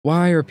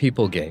Why are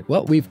people gay?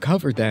 Well, we've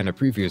covered that in a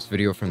previous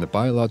video from the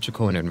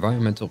biological and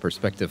environmental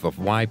perspective of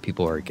why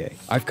people are gay.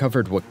 I've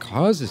covered what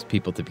causes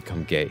people to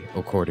become gay,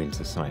 according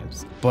to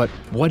science. But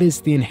what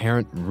is the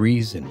inherent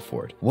reason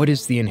for it? What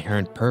is the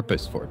inherent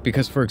purpose for it?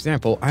 Because, for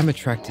example, I'm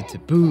attracted to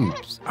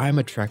boobs. I'm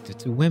attracted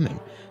to women.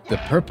 The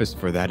purpose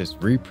for that is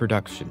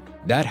reproduction.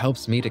 That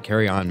helps me to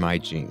carry on my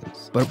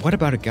genes. But what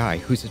about a guy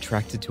who's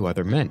attracted to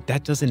other men?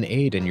 That doesn't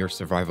aid in your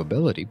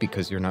survivability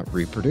because you're not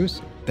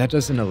reproducing. That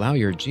doesn't allow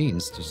your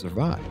genes to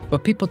survive.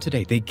 But people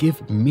today, they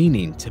give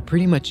meaning to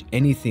pretty much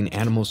anything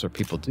animals or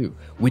people do,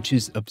 which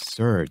is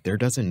absurd. There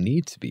doesn't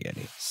need to be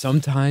any.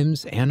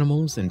 Sometimes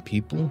animals and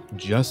people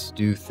just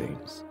do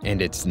things,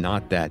 and it's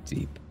not that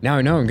deep. Now,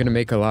 I know I'm going to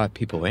make a lot of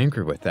people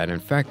angry with that. In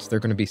fact, they're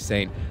going to be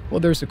saying, well,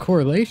 there's a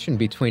correlation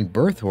between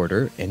birth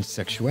order and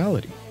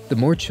sexuality. The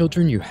more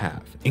children you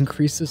have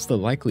increases the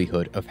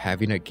likelihood of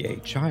having a gay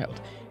child.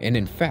 And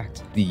in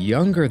fact, the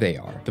younger they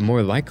are, the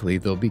more likely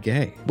they'll be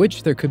gay,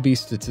 which there could be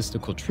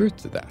statistical truth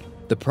to that.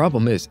 The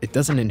problem is, it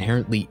doesn't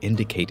inherently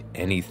indicate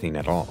anything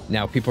at all.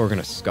 Now, people are going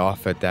to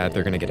scoff at that,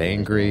 they're going to get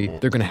angry,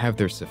 they're going to have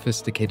their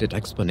sophisticated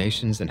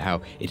explanations and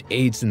how it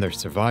aids in their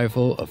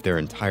survival of their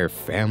entire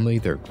family,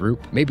 their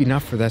group. Maybe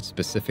not for that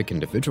specific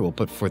individual,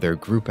 but for their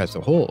group as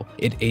a whole,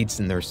 it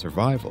aids in their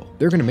survival.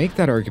 They're going to make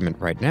that argument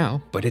right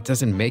now, but it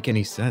doesn't make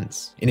any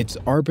sense. And it's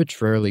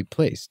arbitrarily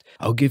placed.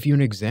 I'll give you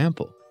an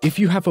example. If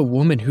you have a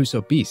woman who's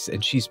obese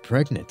and she's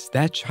pregnant,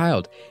 that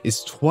child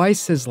is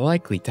twice as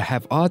likely to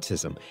have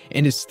autism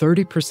and is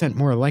 30%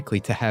 more likely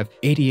to have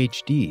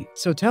ADHD.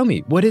 So tell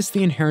me, what is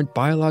the inherent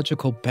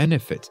biological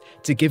benefit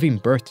to giving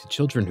birth to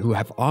children who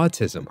have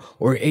autism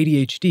or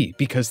ADHD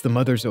because the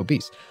mother's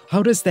obese?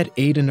 How does that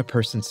aid in a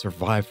person's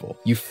survival?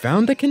 You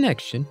found the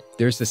connection.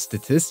 There's a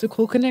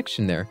statistical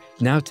connection there.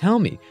 Now tell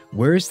me,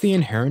 where's the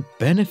inherent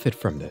benefit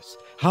from this?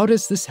 How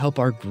does this help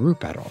our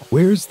group at all?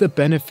 Where's the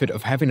benefit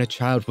of having a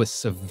child with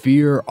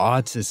severe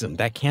autism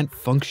that can't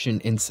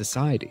function in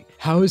society?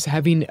 How is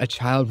having a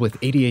child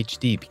with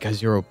ADHD because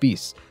you're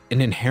obese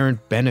an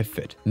inherent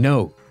benefit?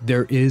 No,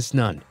 there is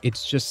none.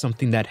 It's just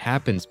something that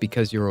happens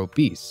because you're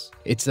obese.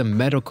 It's a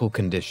medical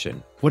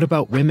condition. What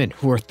about women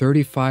who are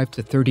 35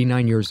 to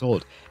 39 years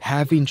old,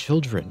 having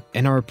children,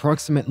 and are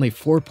approximately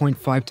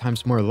 4.5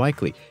 times more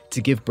likely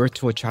to give birth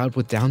to a child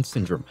with Down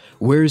syndrome?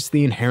 Where's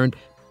the inherent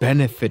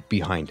benefit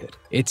behind it?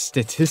 It's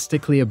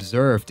statistically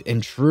observed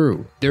and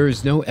true. There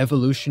is no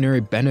evolutionary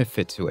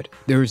benefit to it.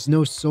 There is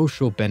no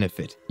social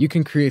benefit. You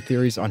can create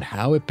theories on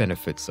how it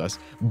benefits us,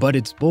 but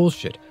it's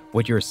bullshit.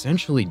 What you're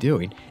essentially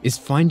doing is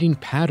finding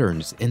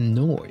patterns in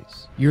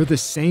noise. You're the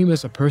same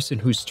as a person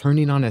who's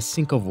turning on a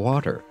sink of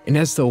water, and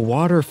as the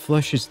water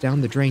flushes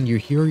down the drain, you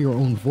hear your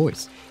own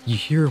voice. You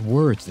hear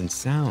words and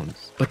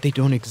sounds, but they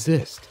don't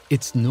exist.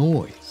 It's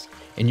noise,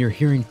 and you're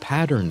hearing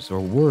patterns or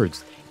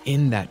words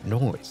in that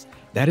noise.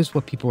 That is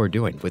what people are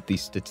doing with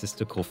these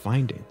statistical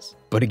findings.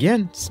 But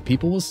again,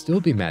 people will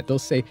still be mad. They'll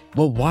say,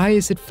 well, why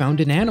is it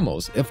found in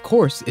animals? Of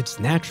course, it's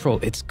natural,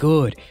 it's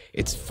good,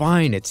 it's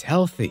fine, it's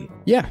healthy.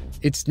 Yeah,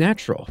 it's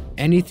natural.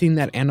 Anything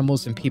that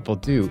animals and people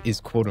do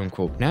is quote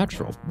unquote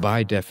natural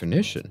by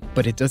definition,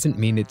 but it doesn't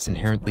mean it's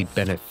inherently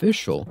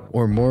beneficial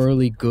or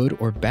morally good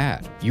or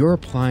bad. You're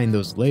applying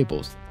those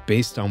labels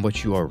based on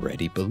what you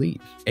already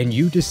believe. And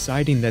you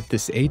deciding that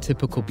this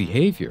atypical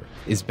behavior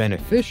is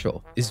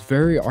beneficial is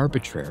very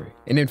arbitrary.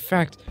 And in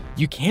fact,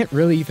 you can't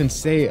really even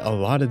say a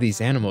lot of these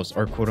animals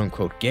are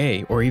quote-unquote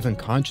gay or even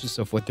conscious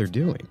of what they're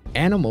doing.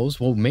 Animals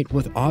will mate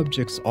with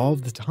objects all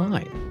the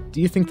time.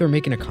 Do you think they're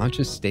making a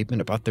conscious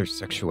statement about their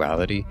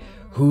sexuality,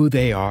 who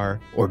they are,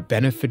 or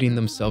benefiting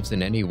themselves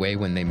in any way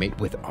when they mate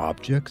with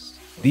objects?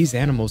 These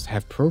animals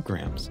have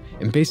programs,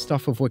 and based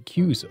off of what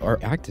cues are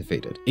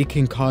activated, it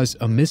can cause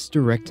a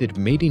misdirected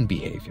mating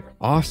behavior,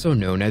 also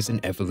known as an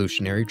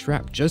evolutionary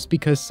trap. Just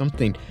because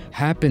something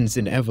happens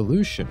in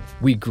evolution,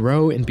 we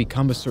grow and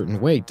become a certain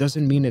way,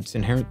 doesn't mean it's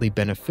inherently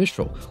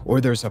beneficial,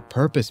 or there's a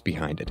purpose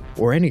behind it,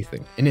 or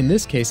anything. And in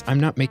this case, I'm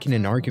not making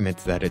an argument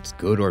that it's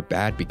good or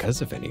bad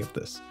because of any of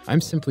this.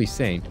 I'm simply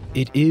saying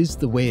it is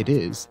the way it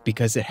is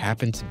because it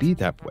happened to be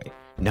that way,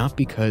 not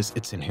because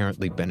it's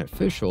inherently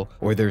beneficial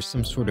or there's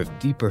some sort of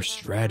deeper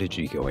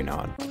strategy going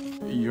on.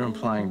 You're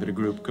implying that a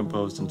group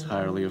composed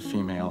entirely of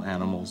female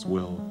animals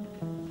will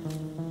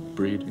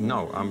breed?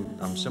 No,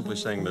 I'm simply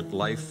saying that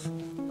life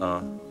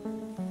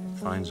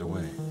finds a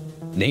way.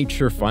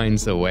 Nature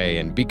finds a way,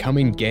 and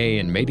becoming gay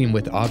and mating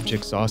with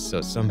objects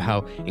also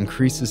somehow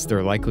increases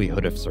their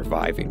likelihood of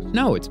surviving.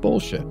 No, it's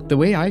bullshit. The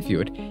way I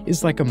view it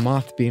is like a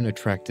moth being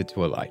attracted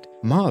to a light.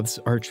 Moths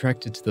are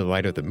attracted to the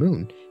light of the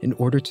moon in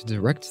order to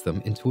direct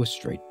them into a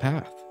straight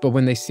path. But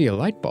when they see a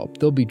light bulb,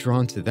 they'll be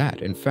drawn to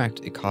that. In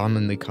fact, it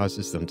commonly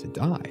causes them to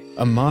die.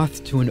 A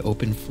moth to an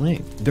open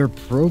flame. They're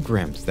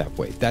programmed that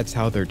way. That's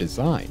how they're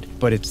designed.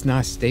 But it's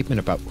not a statement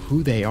about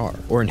who they are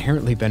or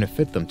inherently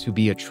benefit them to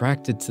be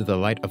attracted to the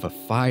light of a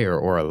fire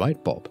or a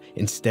light bulb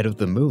instead of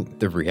the moon.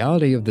 The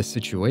reality of the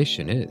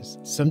situation is,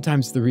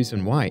 sometimes the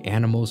reason why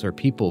animals or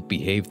people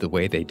behave the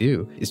way they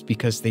do is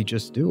because they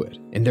just do it.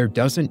 And there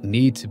doesn't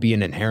need to be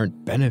an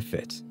inherent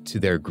benefit to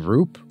their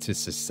group, to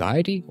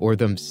society, or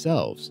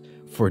themselves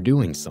for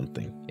doing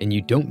something. And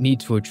you don't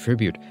need to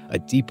attribute a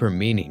deeper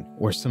meaning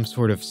or some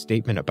sort of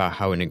statement about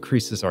how it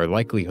increases our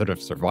likelihood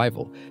of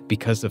survival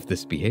because of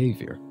this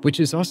behavior. Which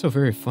is also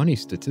very funny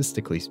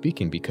statistically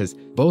speaking, because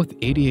both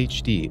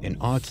ADHD and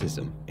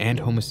autism and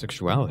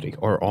homosexuality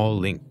are all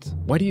linked.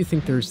 Why do you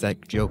think there's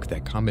that joke,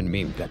 that common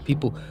meme, that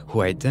people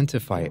who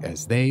identify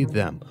as they,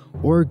 them,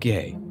 or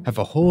gay have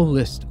a whole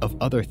list of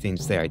other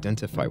things they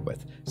identify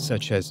with,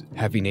 such as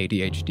having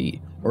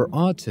ADHD or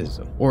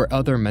autism or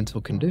other mental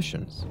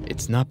conditions?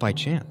 It's not by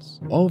chance.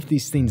 All of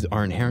these things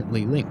are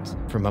inherently linked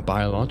from a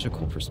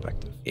biological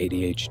perspective.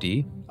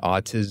 ADHD,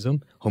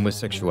 autism,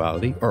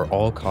 homosexuality are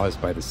all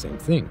caused by the same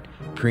thing,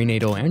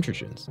 prenatal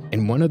androgens.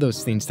 And one of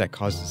those things that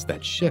causes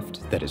that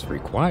shift that is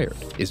required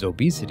is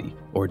obesity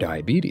or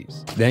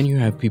diabetes. Then you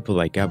have people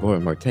like Gabor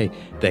Mate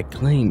that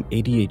claim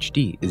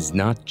ADHD is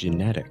not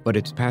genetic, but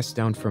it's passed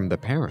down from the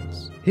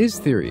parents. His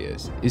theory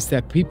is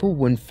that people,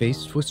 when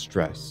faced with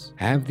stress,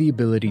 have the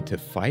ability to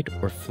fight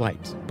or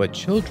flight, but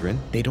children,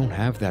 they don't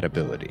have that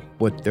ability.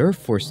 What they're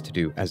forced to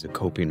do as a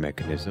coping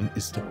mechanism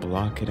is to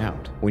block it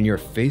out. When you're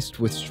faced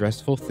with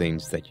stressful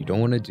things that you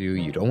don't want to do,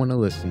 you don't want to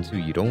listen to,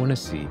 you don't want to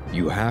see,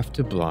 you have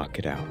to block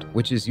it out,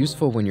 which is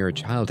useful when you're a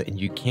child and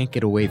you can't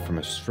get away from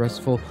a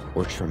stressful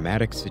or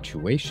traumatic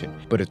situation,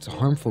 but it's a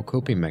harmful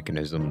coping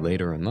mechanism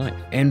later in life.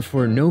 And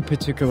for no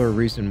particular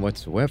reason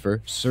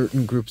whatsoever,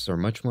 certain groups are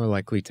much more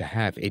likely to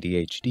have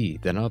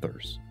ADHD than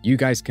others. You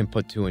guys can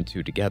put 2 and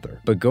 2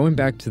 together. But going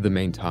back to the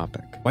main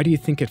topic, why do you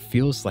think it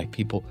feels like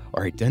people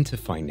are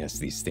identifying as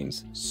these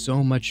things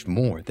so much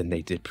more than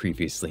they did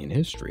previously in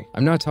history?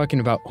 I'm not talking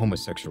about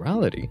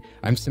homosexuality,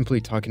 I'm simply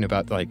talking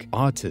about like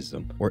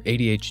autism or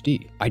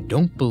ADHD. I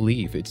don't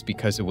believe it's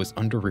because it was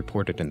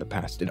underreported in the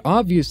past. It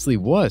obviously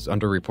was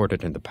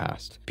underreported in the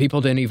past.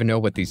 People didn't even know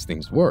what these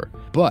things were.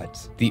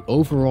 But the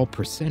overall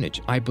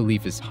percentage, I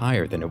believe, is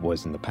higher than it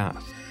was in the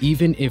past,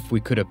 even if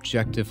we could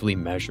objectively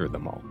measure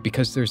them all,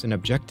 because there's an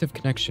objective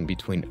connection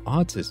between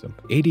autism,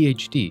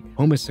 ADHD,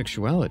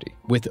 homosexuality,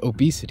 with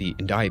obesity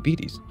and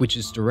diabetes, which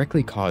is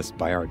directly caused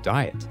by our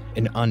diet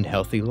and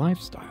unhealthy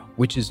lifestyle,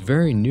 which is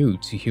very new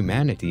to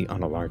humanity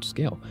on a large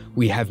scale.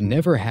 We have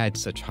never had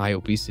such high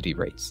obesity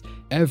rates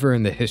ever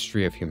in the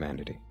history of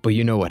humanity. But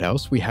you know what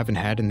else we haven't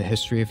had in the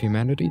history of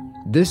humanity?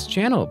 This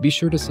channel. Be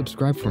sure to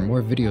subscribe for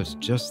more videos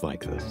just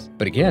like this.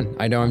 But again,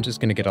 I know I'm just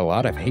going to get a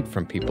lot of hate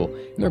from people,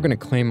 and they're going to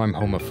claim I'm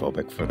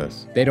homophobic for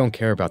this. They don't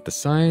care about the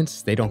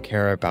science, they don't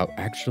care about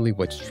actually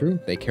what's true,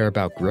 they care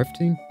about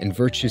grifting and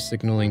virtue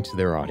signaling to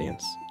their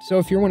audience. So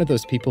if you're one of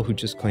those people who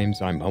just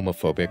claims I'm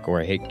homophobic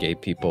or I hate gay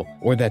people,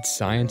 or that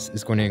science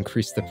is going to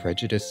increase the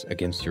prejudice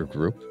against your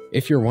group,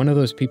 if you're one of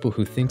those people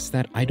who thinks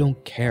that, I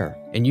don't care.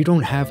 And you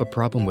don't have a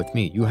problem with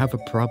me, you have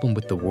a problem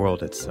with the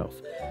world itself.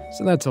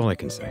 So that's all I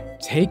can say.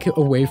 Take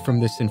away from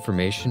this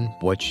information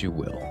what you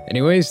will.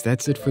 Anyways,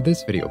 that's it for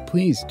this video.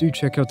 Please do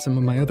check out some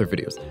of my other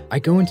videos. I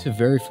go into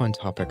very fun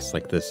topics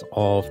like this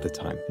all of the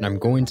time, and I'm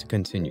going to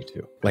continue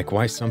to. Like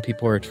why some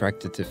people are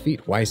attracted to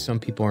feet, why some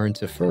people are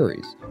into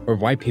furries, or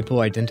why people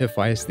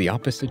identify as the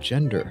opposite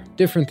gender.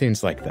 Different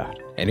things like that.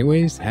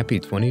 Anyways, happy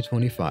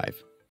 2025.